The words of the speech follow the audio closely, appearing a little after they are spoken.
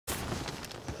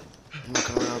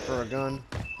looking around for a gun.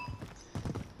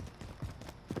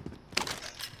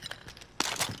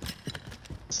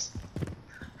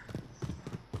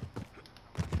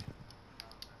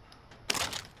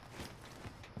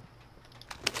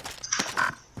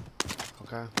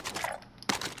 Okay.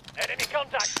 Enemy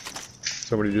contact.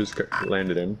 Somebody just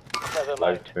landed in. Never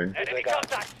mind. Enemy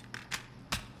contact.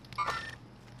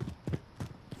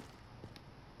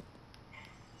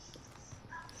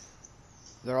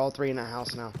 They're all three in that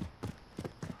house now.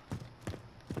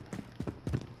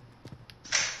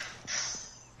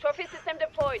 Trophy system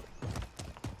deployed.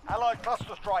 Allied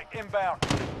cluster strike inbound.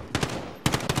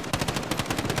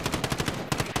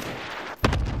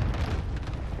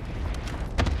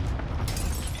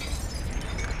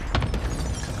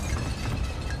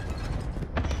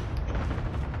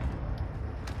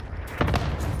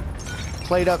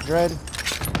 Played up, Dread.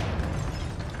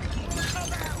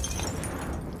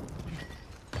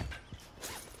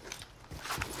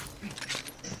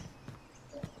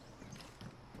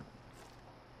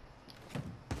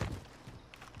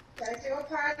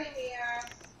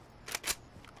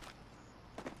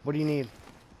 What do you need?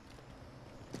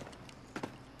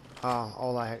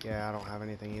 Oh, yeah, I don't have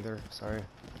anything either. Sorry.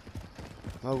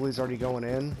 Mowgli's already going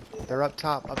in. They're up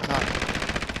top, up top.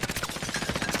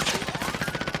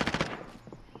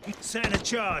 Setting a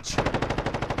charge. Christ.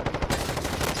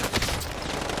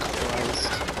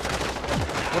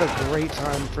 What a great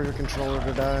time for your controller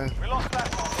to die. We lost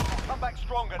that one. Come back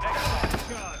stronger next time.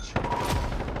 Charge.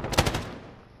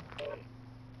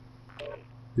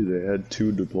 They had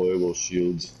 2 deployable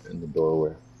shields in the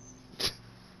doorway.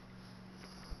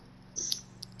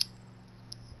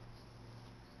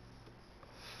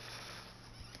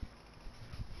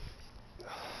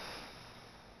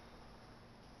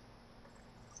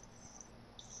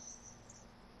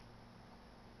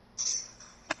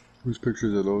 Whose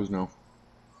pictures are those now?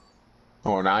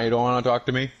 Oh, now you don't want to talk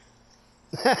to me?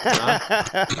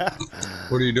 Huh?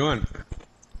 What are you doing?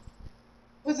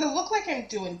 What does it look like I'm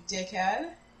doing,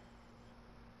 dickhead?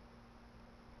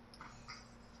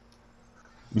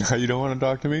 Now you don't want to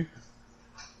talk to me?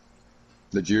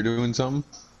 That you're doing something?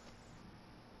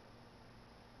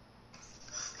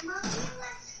 Mom, you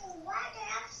left the water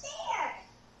upstairs.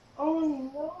 Oh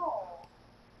no.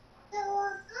 So I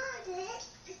got it.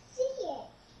 I see it.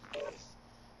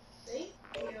 Thank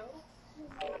you.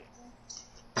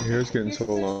 Your hair's getting so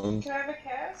long. Can I have a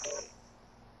kiss?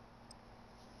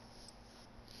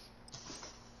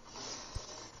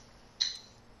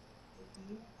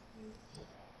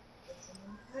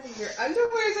 Your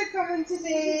underwears are coming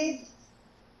today.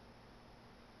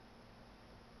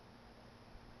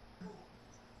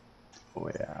 Oh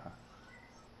yeah.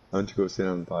 Why don't you go sit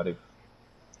on the potty?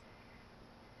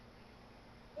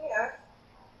 Yeah.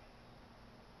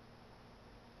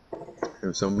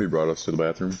 If somebody brought us to the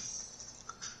bathroom.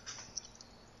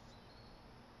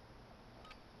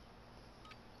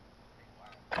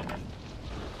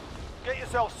 Get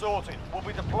yourself sorted. We'll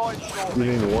be deployed You shortly.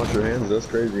 didn't even wash your hands, that's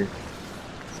crazy.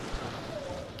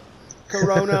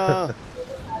 Corona!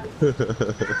 Did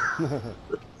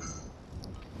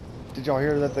y'all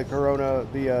hear that the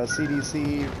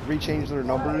CDC rechanged their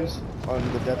numbers on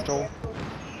the death toll?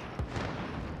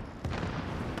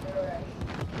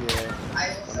 Yeah.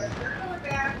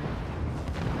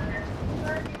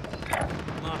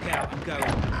 Mark out and go.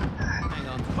 Hang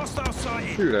on. Hostile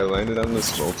sighted. Dude, I landed on the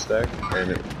smokestack,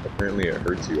 and apparently it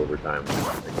hurts you over time.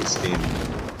 Like the steam.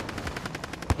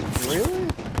 Really?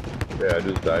 Yeah, I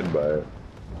just died by it.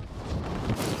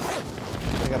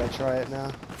 I gotta try it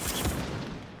now.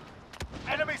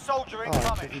 Enemy soldier Oh, I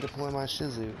incoming. couldn't deploy my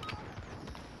shizu.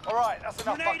 Alright, that's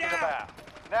enough Grenade fucking out. about.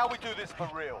 Now we do this for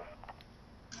real.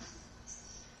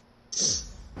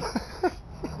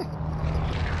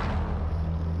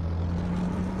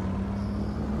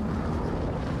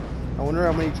 I wonder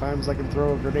how many times I can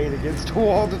throw a grenade against a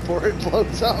wall before it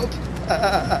blows up.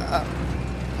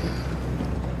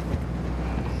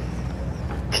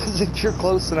 Because if you're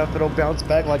close enough, it'll bounce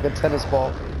back like a tennis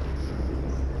ball.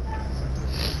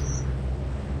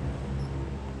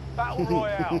 Battle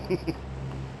Royale.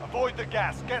 Avoid the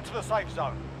gas. Get to the safe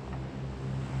zone.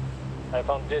 I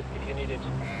found this if you need it.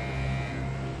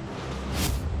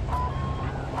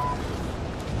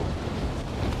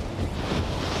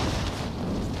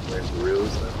 Wait, for real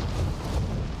is that?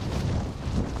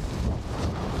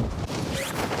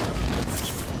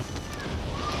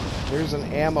 There's an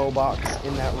ammo box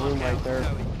in that room right there.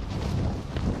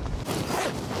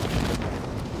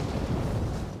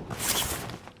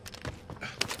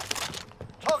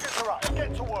 Targets are up.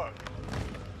 Get to work.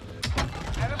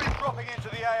 Enemy dropping into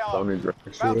the AR. Bounty's right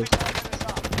next to Bounty us. target is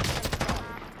up.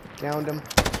 Downed him.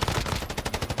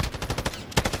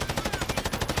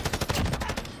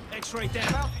 X-ray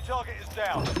down. Bounty target is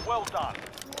down. Well done.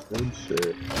 Good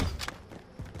shit.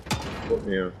 Put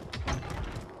me up.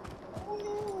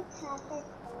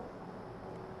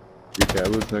 Your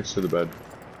tablet's next to the bed.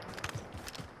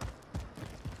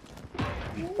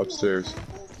 Upstairs.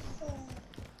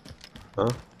 Huh?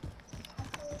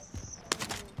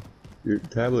 Your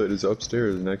tablet is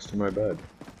upstairs next to my bed.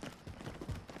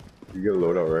 You get a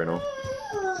loadout right now.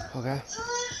 Okay.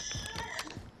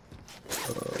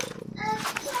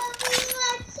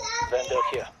 Vendor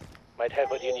here. Might have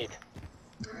what you need.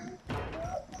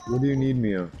 What do you need,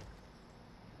 Mia?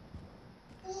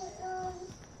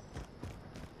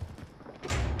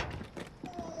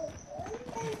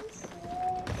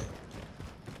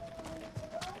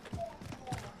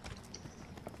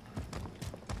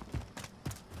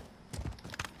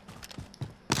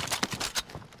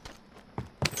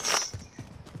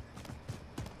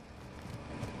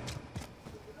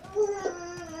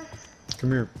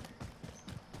 Come here.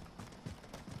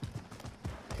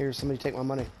 Here, somebody take my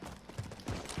money.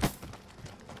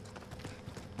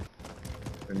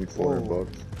 I need 400 Whoa.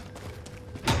 bucks.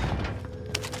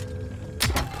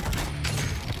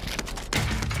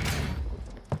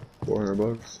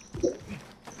 $400.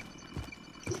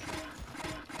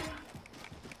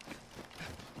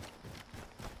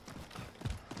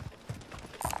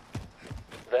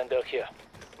 Vendor here.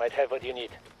 Might have what you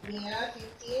need.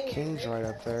 King's right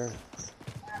up there.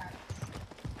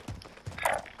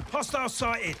 Hostile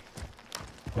sighted.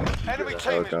 Enemy team is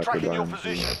Helicopter tracking your behind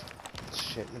position.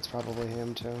 Shit, it's probably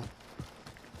him too.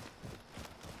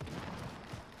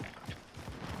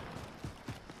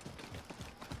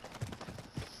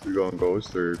 You going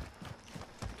ghost or?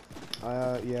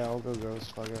 Yeah, I'll go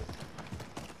ghost. Fuck it.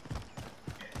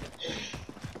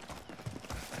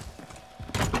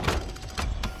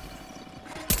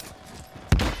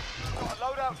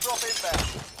 Loadout drop inbound.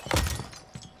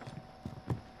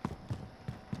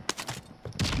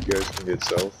 You guys can get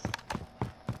south.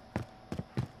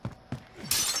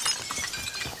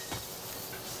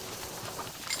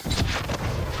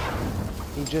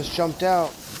 He just jumped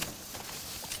out.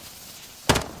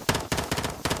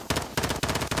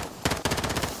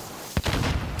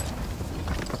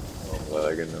 I'm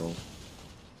lagging now.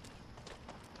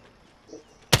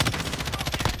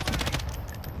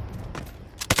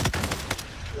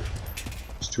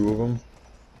 There's 2 of them.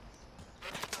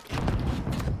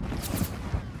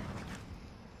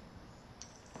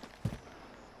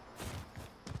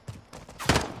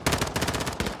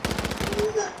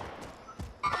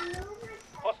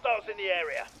 Hostiles in the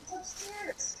area.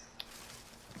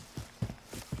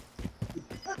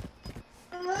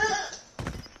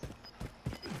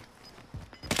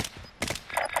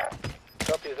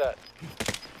 Copy that.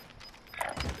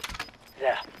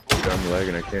 There. Dude, I'm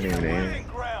lagging. I can't even aim. Losing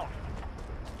ground.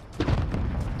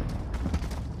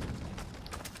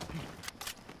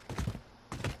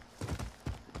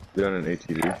 Get on an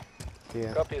ATV.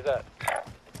 Yeah. Copy that.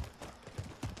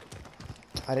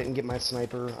 I didn't get my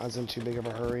sniper. I was in too big of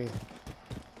a hurry.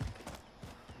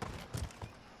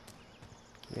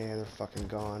 Yeah, they're fucking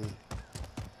gone.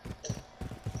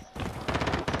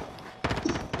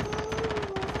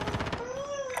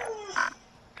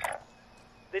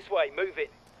 This way, move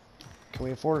it. Can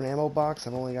we afford an ammo box?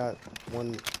 I've only got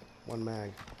one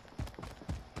mag.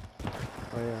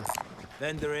 Oh yeah.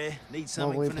 Vendor here. Need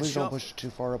something Mowgli, from the please don't shop. push it too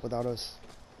far up without us.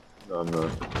 No, I'm not.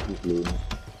 Just looting.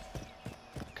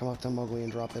 Come up to Mowgli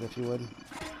and drop it if you would.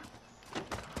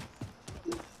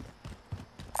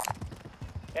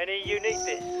 Any you need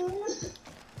this?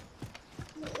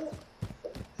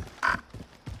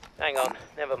 Hang on.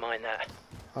 Never mind that.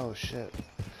 Oh shit.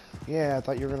 Yeah, I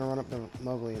thought you were gonna run up to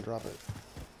Mowgli and drop it.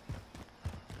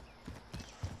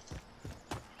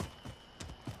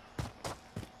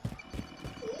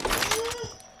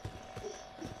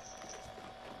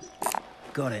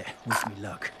 Got it. Wish me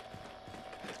luck.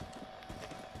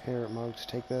 Here, Mugs,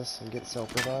 take this and get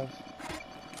self-revive.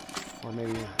 Or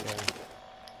maybe,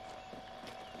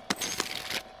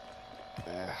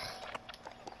 yeah.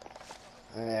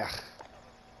 Ugh.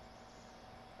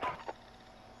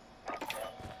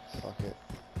 Fuck it.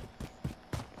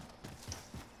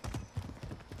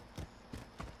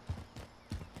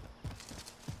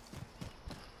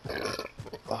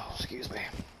 Oh, excuse me.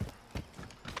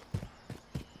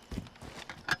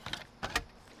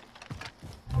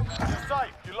 You're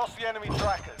safe. You lost the enemy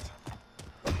trackers.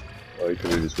 Oh, you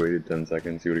could have just waited 10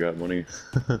 seconds. You would have got money.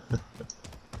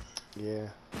 Yeah.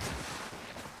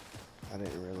 I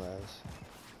didn't realize.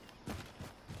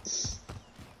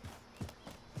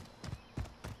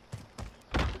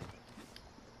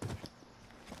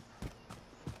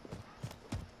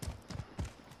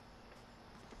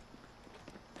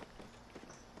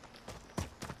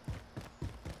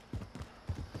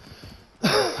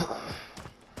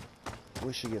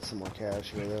 We should get some more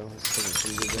cash here though. This thing is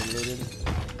pretty good unloaded.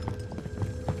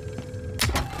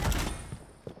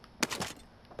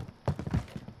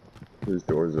 This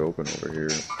door's open over here.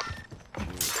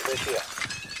 This here.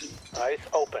 Eyes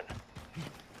open.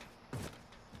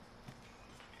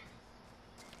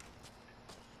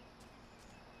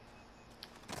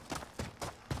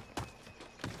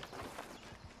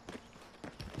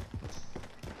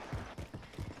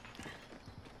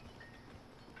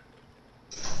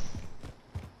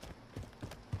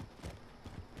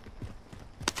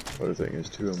 Other thing is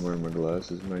too, I'm wearing my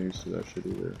glasses. I'm not used to that shit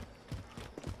either.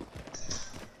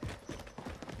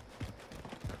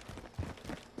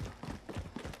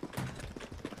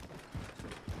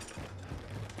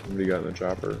 Somebody got in the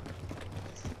chopper.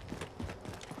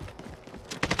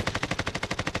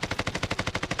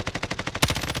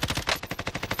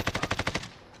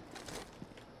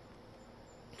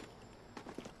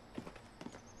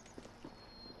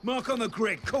 Mark on the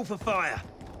grid. Call for fire.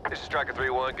 This is Striker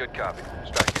 3-1. Good copy.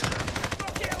 Strike it.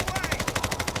 Get away!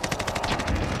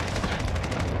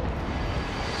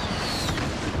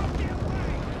 Get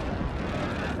away!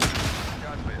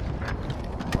 God's best.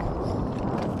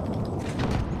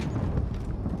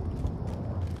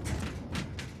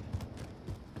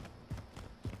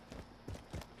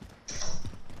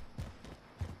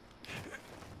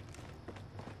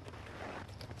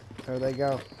 There they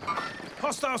go.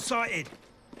 Hostile sighted.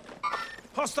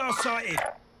 Hostile sighted.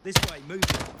 This way, move.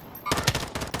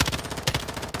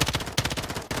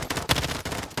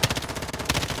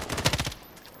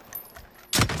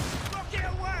 Get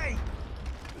away!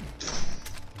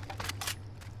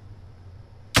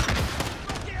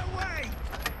 Get away!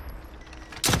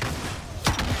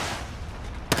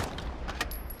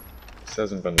 This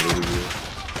hasn't been looted yet.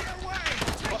 Get away!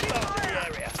 Hostiles in the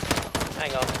area.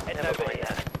 Hang on. Never mind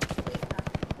that.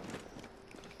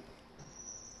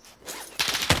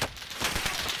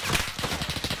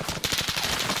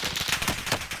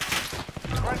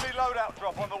 Friendly loadout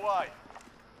drop on the way.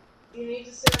 You need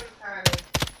to sit on Connie.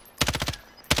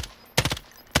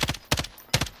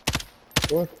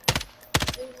 What?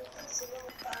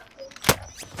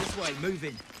 This way,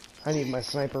 moving. I need my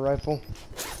sniper rifle.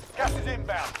 Gas is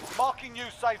inbound. Marking new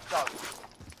safe zone.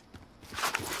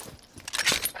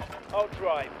 I'll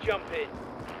drive. Jump in.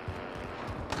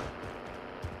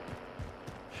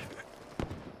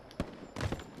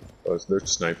 Oh, they're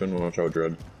sniping. Watch out,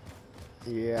 Dread.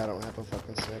 Yeah, I don't have a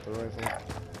fucking sniper rifle.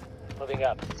 Moving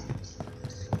up.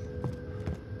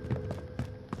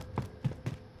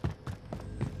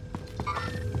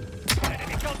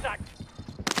 Enemy contact.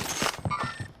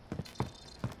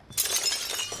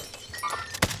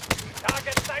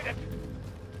 Target sighted.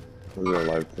 Those are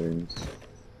live things.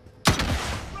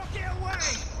 Get away!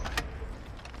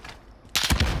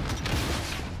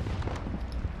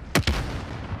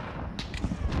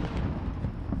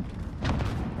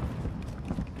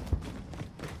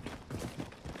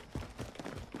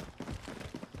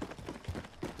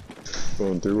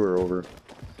 Going through or over?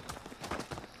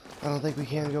 I don't think we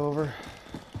can go over. We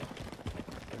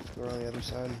have to go around the other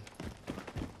side.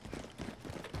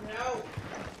 No.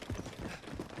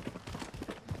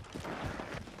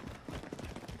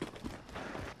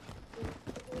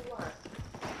 What?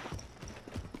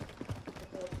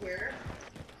 Go here.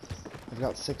 I've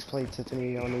got 6 plates if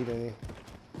any y'all need any.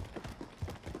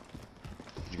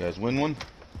 Did you guys win one?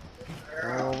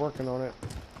 We're working on it.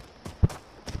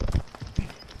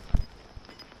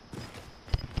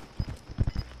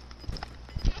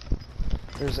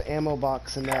 There's an ammo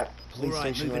box in that police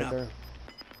Alright, station moving right up.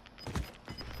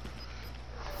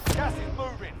 there. Gas is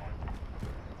moving.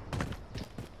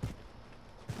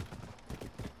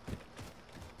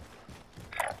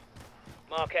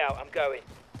 Mark out. I'm going.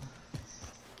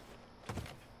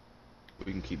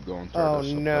 We can keep going through Oh our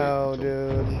supply no,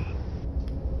 until-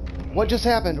 dude. What just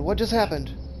happened? What just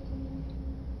happened?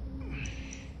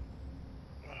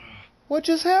 What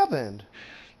just happened?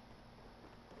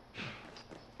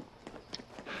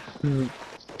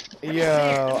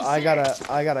 Yo, I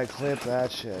gotta clip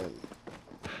that shit.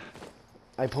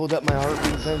 I pulled up my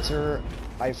heartbeat sensor,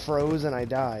 I froze and I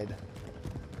died.